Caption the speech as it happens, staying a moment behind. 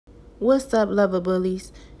What's up, lover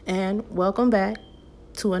bullies, and welcome back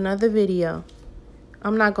to another video.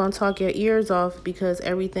 I'm not going to talk your ears off because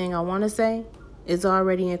everything I want to say is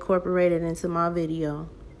already incorporated into my video.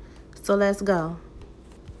 So let's go.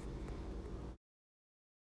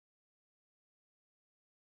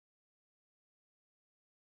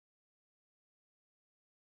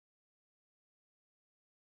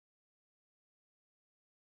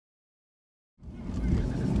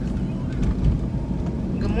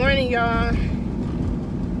 Good morning, y'all.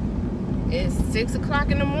 It's 6 o'clock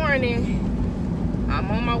in the morning. I'm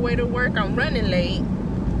on my way to work. I'm running late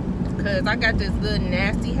because I got this little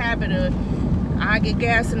nasty habit of I get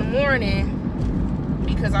gas in the morning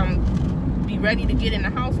because I'm be ready to get in the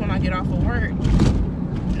house when I get off of work,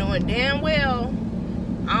 knowing damn well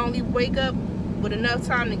I only wake up with enough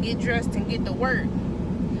time to get dressed and get to work.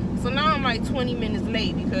 So now I'm like 20 minutes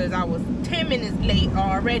late because I was 10 minutes late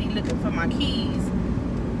already looking for my keys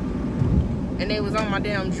and they was on my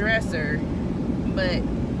damn dresser. But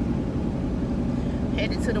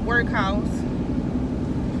headed to the workhouse.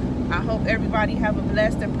 I hope everybody have a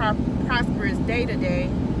blessed and prosperous day today.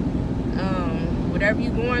 Whatever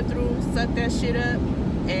you're going through, suck that shit up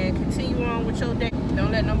and continue on with your day.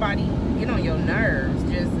 Don't let nobody get on your nerves.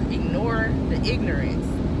 Just ignore the ignorance.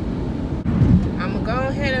 I'm gonna go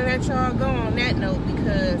ahead and let y'all go on that note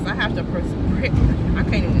because I have to I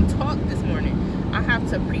can't even talk this morning. I have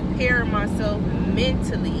to prepare myself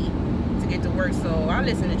mentally to get to work. So I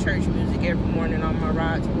listen to church music every morning on my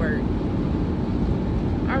ride to work.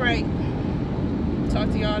 All right,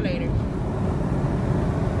 talk to y'all later.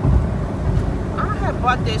 I had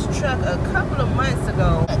bought this truck a couple of months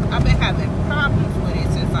ago. I've been having problems with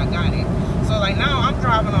it since I got it. So like now I'm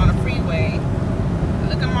driving on the freeway.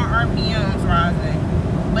 Look at my RPMs rising.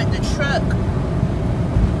 But the truck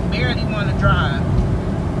barely want to drive.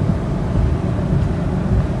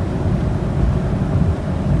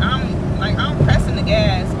 I'm pressing the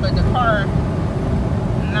gas, but the car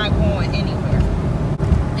not going anywhere.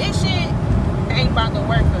 This shit ain't about to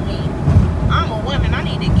work for me. I'm a woman. I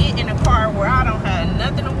need to get in a car where I don't have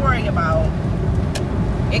nothing to worry about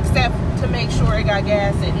except to make sure it got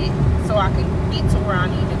gas in it so I can get to where I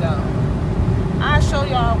need to go. I'll show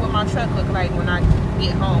y'all what my truck look like when I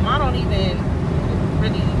get home. I don't even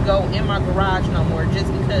really go in my garage no more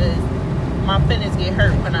just because my feelings get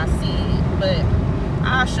hurt when I see it. But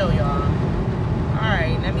I'll show y'all.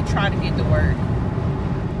 Alright, let me try to get to work.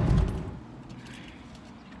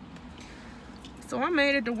 So I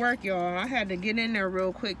made it to work, y'all. I had to get in there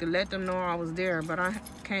real quick to let them know I was there, but I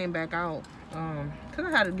came back out because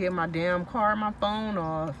I had to get my damn car, my phone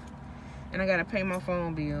off, and I gotta pay my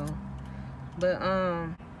phone bill. But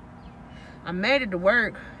I made it to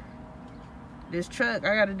work. This truck,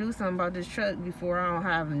 I gotta do something about this truck before I don't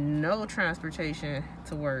have no transportation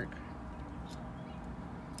to work.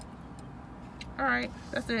 Alright,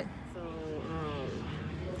 that's it. So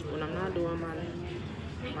when I'm not doing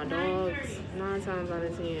my dogs, 9 times out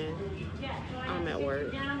of 10 I'm at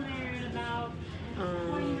work.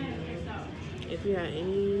 If you have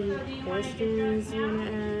any questions you want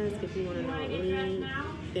to ask, if you want to know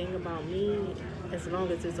anything about me, as long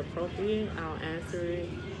as it's appropriate, I'll answer it.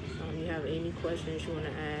 If you have any questions you want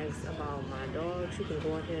to ask about my dogs, you can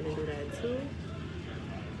go ahead and do that too.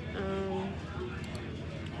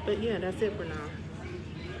 But yeah, that's it for now.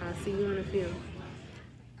 I'll see you in a few.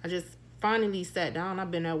 I just finally sat down. I've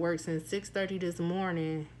been at work since 6:30 this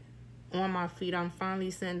morning. On my feet, I'm finally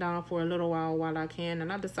sitting down for a little while I can.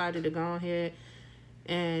 And I decided to go ahead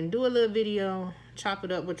and do a little video, chop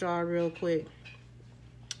it up with y'all real quick.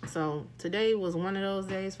 So today was one of those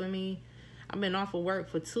days for me. I've been off of work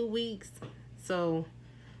for 2 weeks. So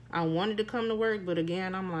I wanted to come to work. But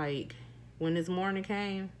again, I'm like, when this morning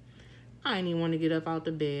came, I didn't even want to get up out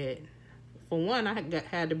the bed. For one, I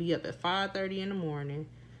had to be up at 5:30 in the morning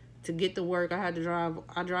to get to work. I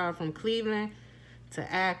drive from Cleveland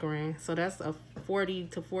to Akron. So that's a 40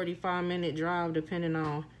 to 45 minute drive depending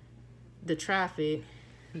on the traffic.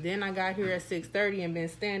 Then I got here at 6:30 and been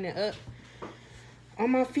standing up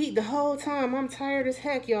on my feet the whole time. I'm tired as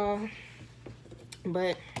heck, y'all.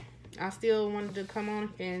 But I still wanted to come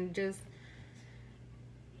on and just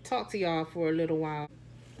talk to y'all for a little while.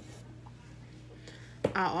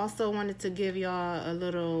 I also wanted to give y'all a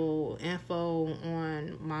little info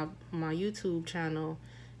on my YouTube channel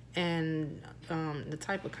and the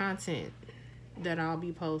type of content that I'll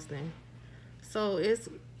be posting. So it's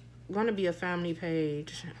going to be a family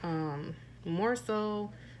page, more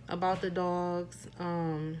so about the dogs.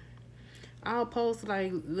 I'll post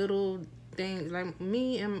like little things, like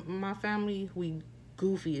me and my family, we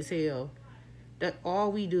goofy as hell. That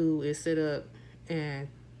all we do is sit up and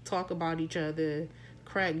talk about each other,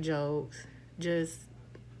 crack jokes. Just,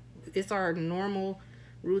 it's our normal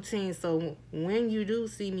routine. So when you do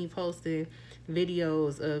see me posting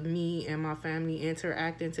videos of me and my family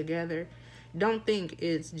interacting together, don't think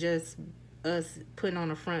it's just us putting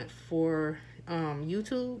on a front for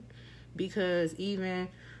YouTube, because even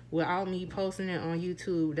without me posting it on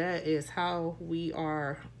YouTube, that is how we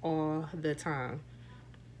are all the time.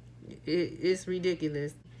 It's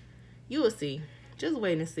ridiculous. You will see. Just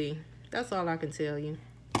wait and see. That's all I can tell you.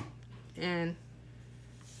 And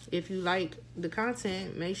if you like the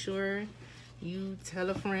content, make sure you tell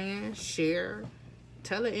a friend, share,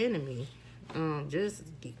 tell an enemy. Just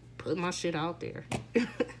put my shit out there.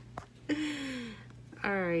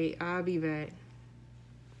 Alright, I'll be back.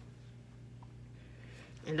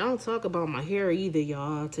 And don't talk about my hair either,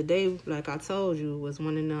 y'all. Today, like I told you, was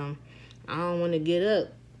one of them I don't want to get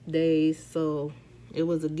up days. So it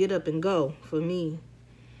was a get up and go for me.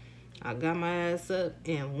 I got my ass up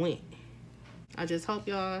and went. I just hope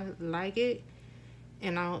y'all like it.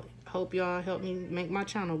 And I hope y'all help me make my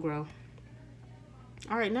channel grow.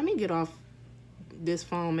 Alright, let me get off this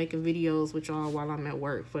phone making videos with y'all while I'm at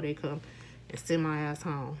work before they come and send my ass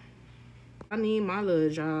home. I need my little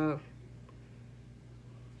job.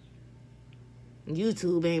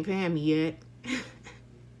 YouTube ain't paying me yet.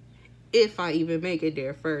 If I even make it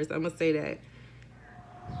there first, I'm gonna say that.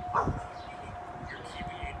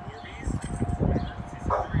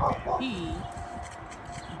 He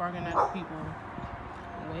barking at the people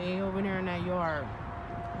way over there in that yard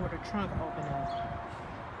where the trunk open up.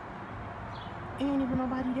 Ain't even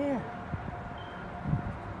nobody there.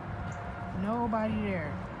 Nobody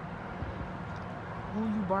there. Who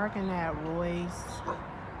you barking at, Royce?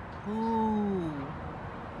 Who?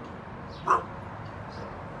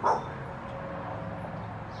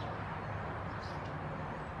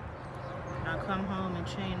 I come home and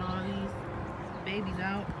chain all these babies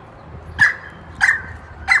out.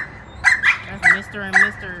 That's Mr.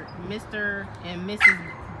 and Mrs.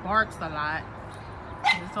 barks a lot.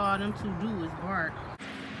 That's all them two do is bark.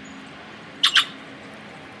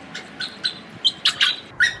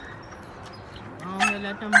 I don't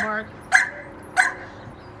let them bark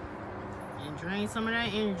and drain some of that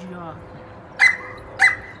energy off.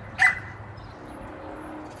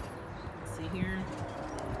 See here.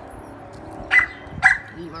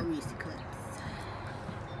 Eat my Reese cups.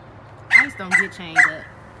 Ice don't get chained up.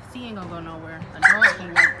 He ain't gonna go nowhere. A dog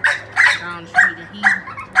can walk down the street and he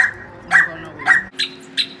won't go nowhere.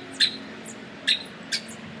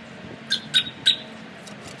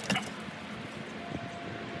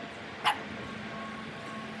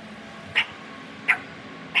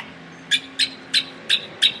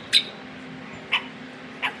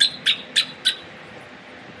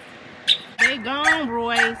 They gone,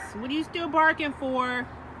 Royce. What are you still barking for?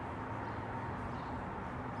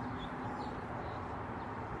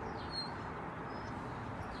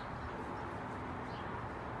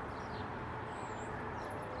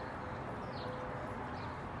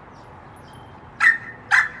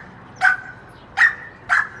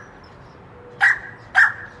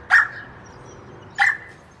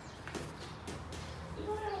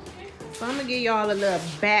 So I'm gonna give y'all a little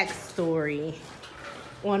backstory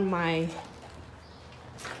on my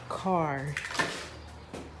car.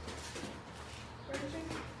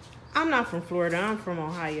 I'm not from Florida, I'm from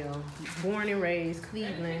Ohio. Born and raised,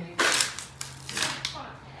 Cleveland.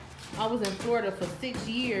 I was in Florida for 6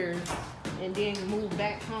 years and then moved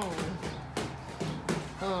back home.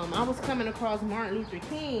 I was coming across Martin Luther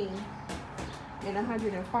King in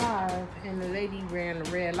 105 and the lady ran a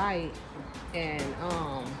red light and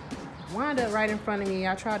wound up right in front of me.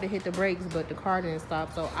 I tried to hit the brakes, but the car didn't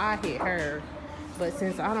stop, so I hit her. But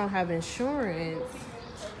since I don't have insurance,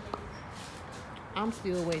 I'm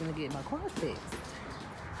still waiting to get my car fixed.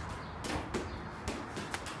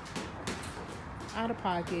 Out of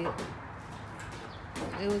pocket.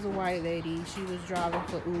 It was a white lady. She was driving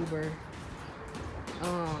for Uber.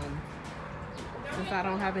 Since I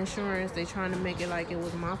don't have insurance, they trying to make it like it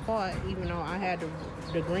was my fault, even though I had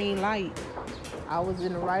the green light. I was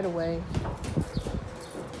in the right of way.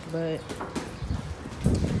 But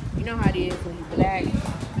you know how it is when you black,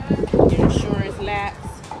 your insurance lapse,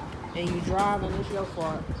 and you drive and it's your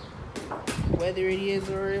fault. Whether it is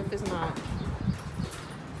or if it's not.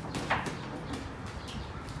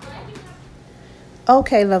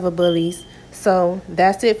 Okay, lover bullies. So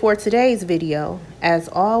that's it for today's video. As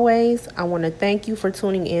always, I want to thank you for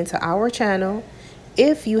tuning in to our channel.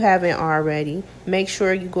 If you haven't already, make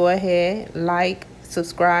sure you go ahead, like,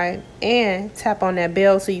 subscribe, and tap on that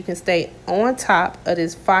bell so you can stay on top of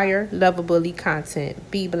this fire lover bully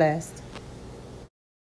content. Be blessed.